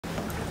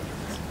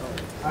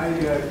I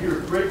hear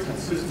great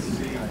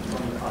consistency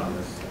from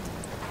economists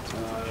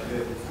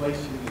that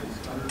inflation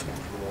is under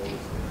control,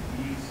 it's going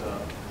to ease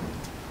up,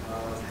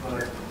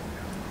 but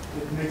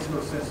it makes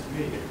no sense to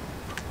me.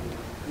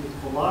 If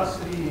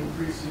velocity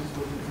increases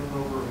with the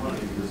turnover of money,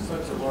 there's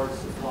such a large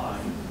supply,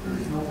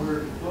 there's nowhere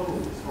to go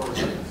as far as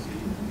I can see,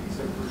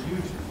 except for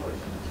huge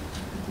inflation.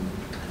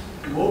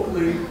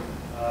 Locally,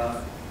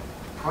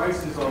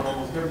 prices on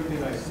almost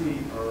everything I see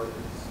are in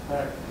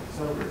fact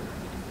accelerating.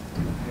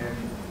 And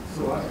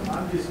so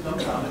I'm just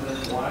dumbfounded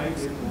as to why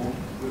it won't,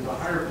 with a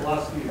higher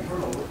velocity of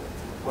turnover,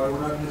 why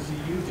we're not going to see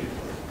huge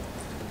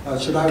inflation.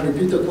 Should I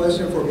repeat the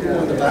question for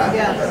people in the back?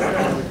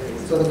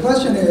 Yes. So the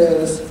question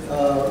is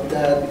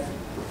that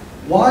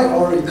why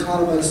are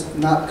economists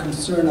not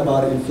concerned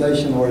about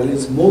inflation, or at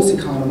least most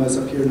economists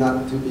appear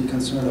not to be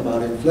concerned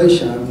about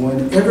inflation,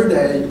 when every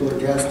day you go to a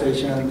gas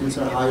station, things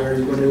are higher,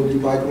 you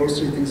buy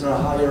groceries, things are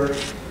higher,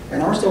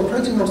 and are still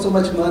printing up so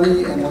much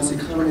money, and once the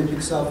economy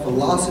picks up,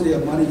 velocity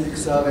of money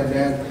picks up, and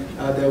then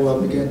they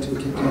will begin to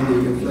kick in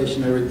the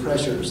inflationary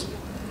pressures.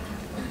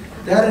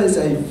 That is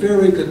a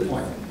very good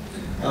point.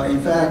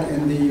 In fact,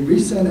 in the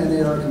recent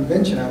NAR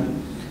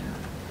convention,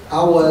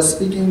 I was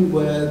speaking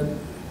with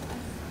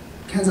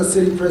Kansas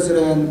City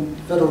President,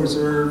 Federal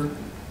Reserve,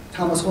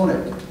 Thomas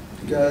Honig,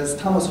 because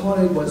Thomas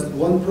Honig was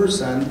one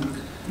person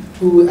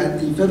who at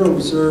the Federal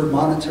Reserve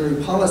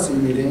Monetary Policy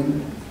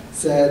meeting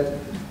said,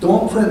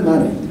 don't print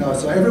money.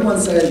 So everyone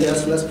said,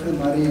 yes, let's print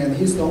money, and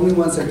he's the only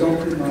one that said, don't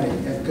print money,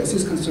 because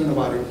he's concerned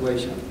about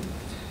inflation.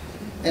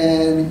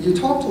 And you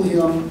talk to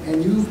him,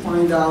 and you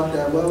find out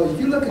that, well, if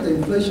you look at the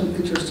inflation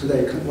pictures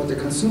today, what the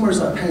consumers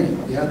are paying,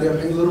 yeah, they're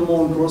paying a little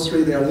more on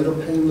grocery, they're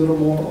paying a little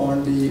more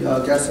on the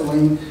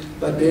gasoline,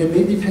 but they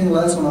may be paying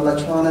less on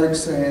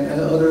electronics and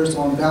others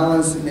on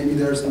balance. Maybe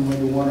there's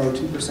maybe 1 or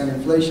 2%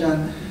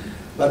 inflation.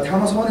 But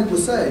Thomas Honig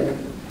would say,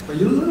 when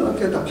you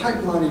look at the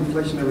pipeline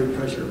inflationary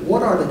pressure,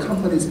 what are the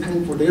companies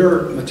paying for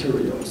their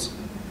materials?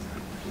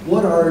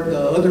 What are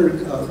the other,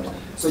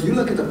 so you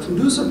look at the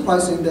producer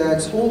price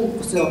index,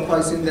 wholesale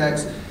price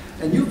index,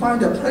 and you find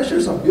that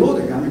pressures are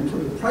building. I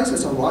mean,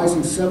 prices are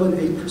rising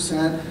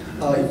 7–8%.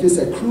 If it's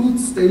a crude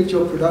stage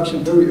of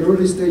production, very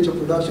early stage of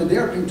production, they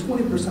are paying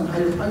 20%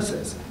 higher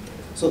prices.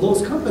 So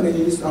those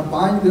companies are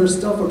buying their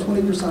stuff for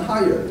 20%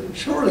 higher.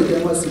 Surely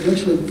they must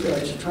eventually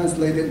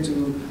translate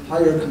into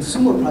higher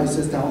consumer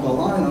prices down the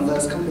line,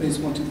 unless companies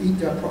want to eat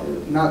that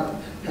product, not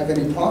have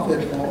any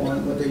profit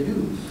on what they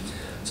do.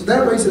 So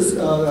that raises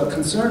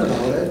concern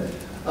about it.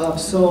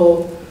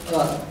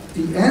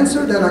 The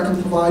answer that I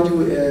can provide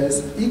you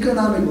is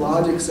economic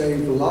logic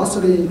saying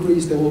velocity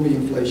increase, there will be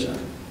inflation.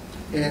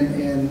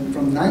 And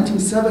from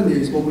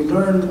 1970s, what we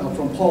learned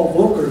from Paul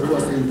Volcker, who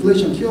was the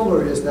inflation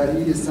killer, is that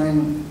he is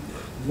saying,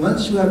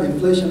 once you have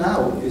inflation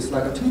out, it's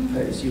like a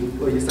toothpaste.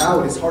 It's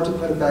out, it's hard to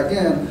put it back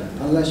in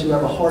unless you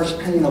have a harsh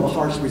pain of a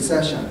harsh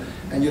recession.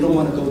 And you don't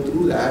want to go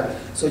through that.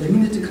 So you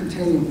need to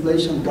contain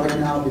inflation right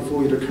now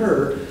before it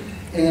occurs.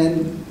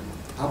 And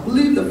I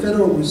believe the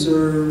Federal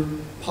Reserve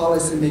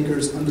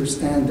policymakers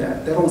understand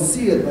that. They don't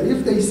see it, but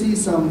if they see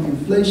some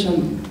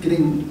inflation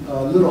getting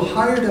a little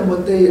higher than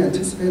what they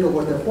anticipate or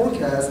what they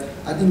forecast,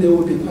 I think they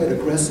will be quite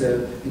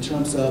aggressive in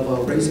terms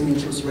of raising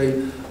interest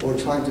rate or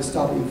trying to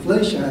stop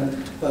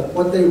inflation. But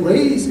what they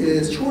raise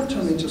is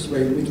short-term interest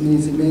rate, which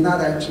means it may not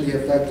actually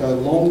affect the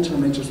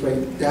long-term interest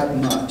rate that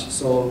much.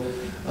 So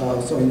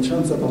in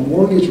terms of a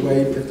mortgage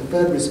rate, if the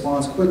Fed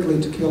responds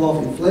quickly to kill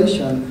off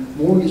inflation,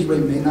 mortgage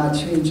rate may not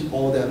change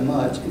all that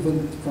much.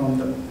 Even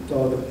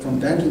from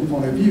banking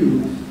point of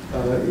view,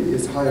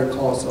 it's higher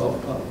cost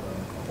of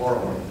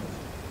borrowing.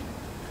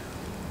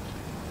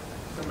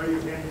 Somebody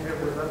whose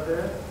hand was up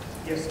there?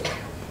 Yes, sir.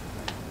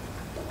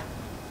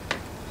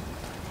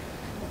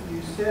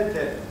 You said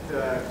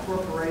that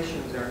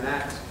corporations are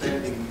not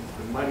spending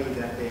the money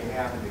that they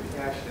have and the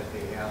cash that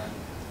they have,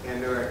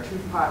 and there are two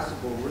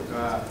possible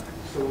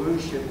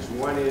solutions.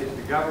 One is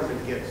the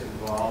government gets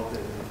involved.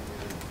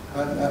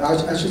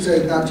 I should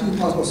say not two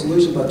possible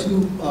solutions, but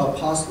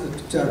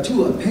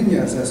two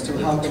opinions as to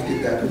how to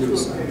get that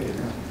loose.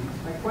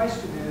 My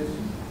question is,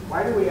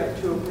 why do we have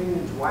two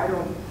opinions? Why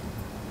don't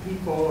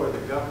people or the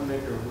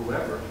government or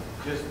whoever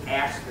just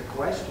ask the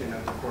question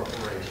of the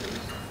corporations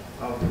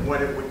of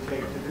what it would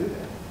take to do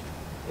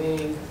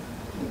that?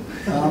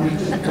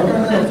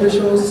 Government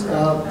officials,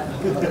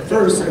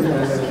 first,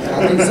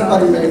 I think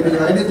somebody made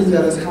anything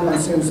that is common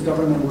sense,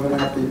 government will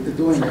not be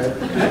doing it.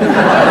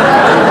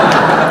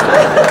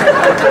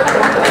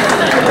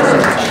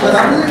 But I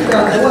believe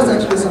that there was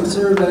actually some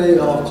survey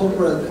of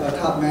corporate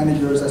top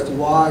managers as to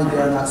why they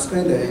are not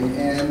spending,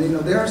 and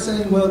they are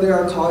saying, well, they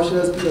are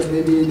cautious because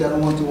maybe they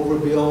don't want to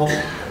overbill.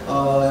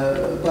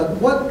 But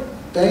what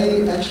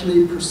they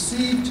actually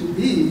perceive to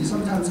be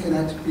sometimes can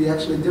be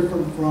actually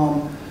different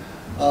from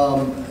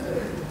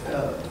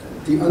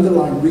the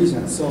underlying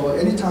reason. So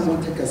anytime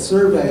we take a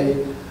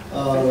survey,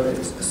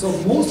 so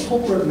most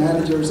corporate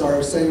managers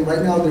are saying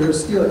right now there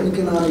is still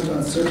economic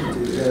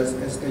uncertainty,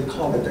 as they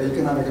call it, the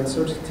economic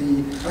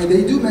uncertainty. I mean,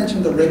 they do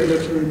mention the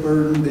regulatory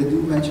burden, they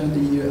do mention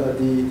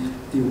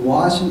the the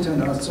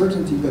Washington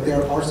uncertainty, but they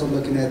are also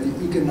looking at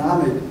the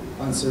economic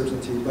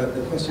uncertainty. But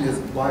the question is,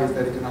 why is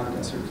that economic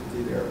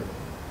uncertainty there?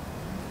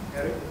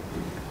 Eric?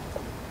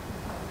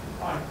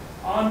 Hi.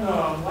 On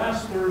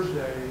last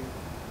Thursday,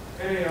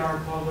 AAR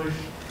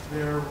published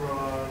their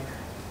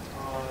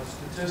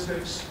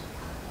statistics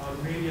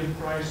of median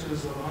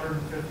prices of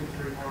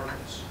 153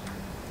 markets.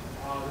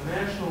 The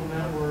national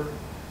network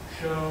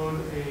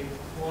showed a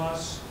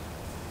plus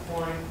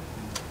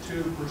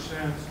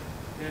 0.2%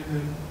 in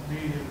the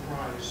median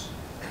price.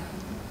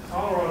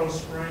 Colorado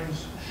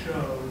Springs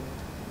showed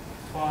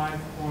 5.2%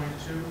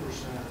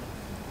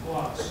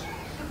 plus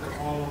for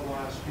all of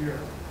last year.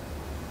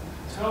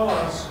 Tell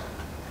us,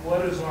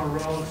 what is our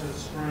relative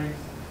strength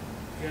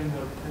in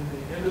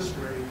the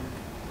industry,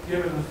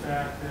 given the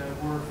fact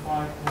that we're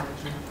 5.2%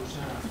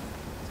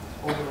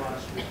 over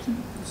last year?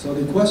 So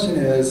the question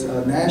is,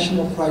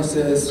 national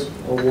prices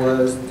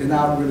did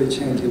not really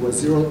change. It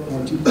was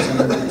 0.2%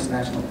 increase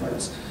national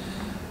price.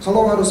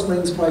 Colorado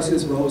Springs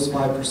prices rose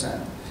 5%.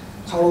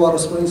 Colorado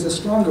Springs is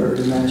stronger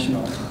than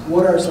national.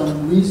 What are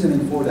some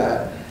reasoning for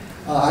that?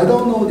 I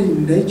don't know the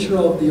nature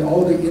of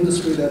all the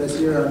industry that is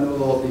here. I know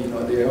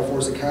of the Air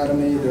Force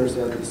Academy. There's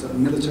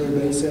some military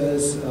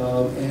bases,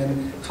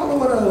 and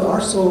Colorado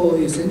also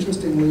is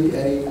interestingly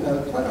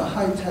quite a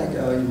high-tech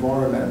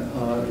environment,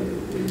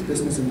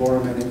 business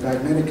environment. In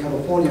fact, many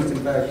Californians, in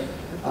fact,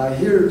 I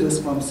hear this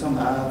from some.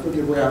 I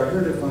forget where I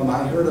heard it from.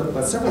 I heard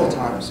it several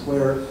times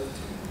where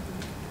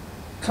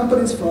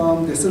companies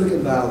from the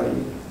Silicon Valley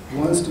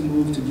wants to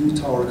move to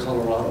Utah or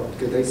Colorado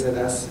because they said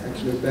that's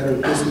actually a better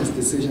business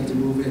decision to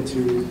move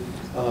into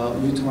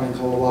Utah and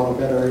Colorado,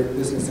 better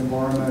business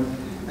environment,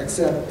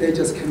 except they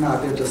just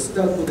cannot. They're just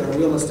stuck with their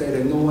real estate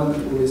and no one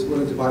who is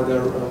willing to buy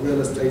their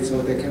real estate,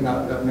 so they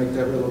cannot make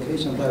that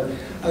relocation. But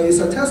it's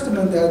a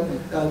testament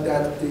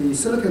that the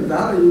Silicon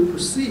Valley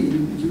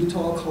perceive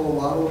Utah,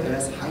 Colorado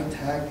as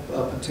high-tech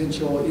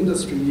potential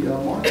industry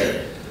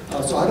market.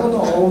 So I don't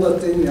know all the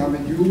things. I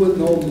mean, you would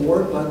know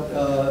more, but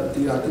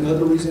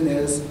another reason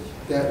is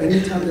that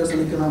anytime there's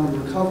an economic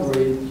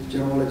recovery,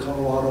 generally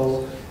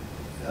Colorado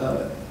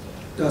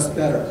does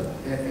better,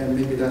 and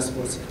maybe that's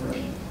what's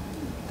occurring.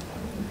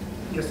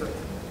 Yes, sir.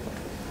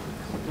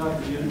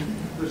 Dr. Yoon,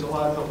 there's a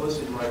lot of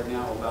publicity right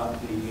now about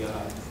the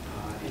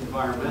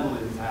environmental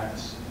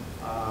impacts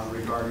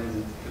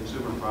regarding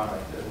consumer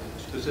product,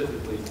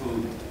 specifically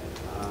food,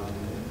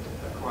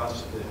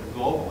 across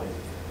globally.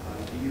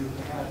 Do you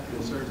have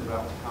concerns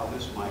about how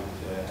this might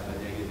have a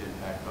negative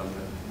impact on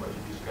what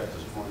you discussed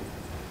this morning?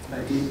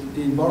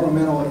 The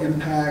environmental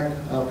impact,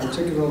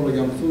 particularly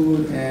on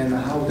food, and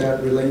how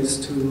that relates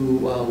to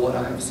what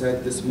I have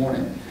said this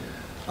morning.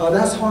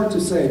 That's hard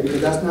to say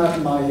because that's not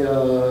my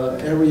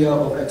area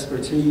of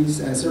expertise,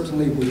 and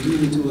certainly we do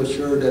need to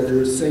assure that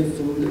there is safe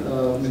food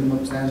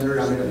minimum standard.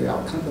 I mean,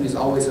 our companies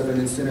always have an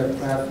incentive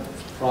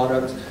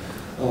product.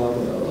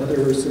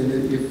 Others,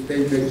 if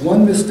they make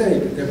one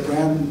mistake, their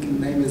brand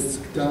name is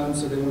done,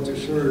 so they want to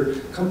assure,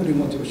 company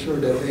want to assure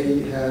that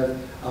they have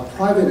a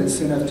private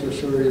incentive to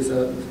assure it's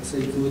a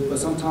safe food. But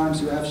sometimes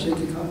you have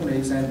shaky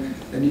companies and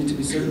there need to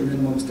be certain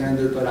minimum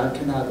standard, but I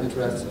cannot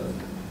address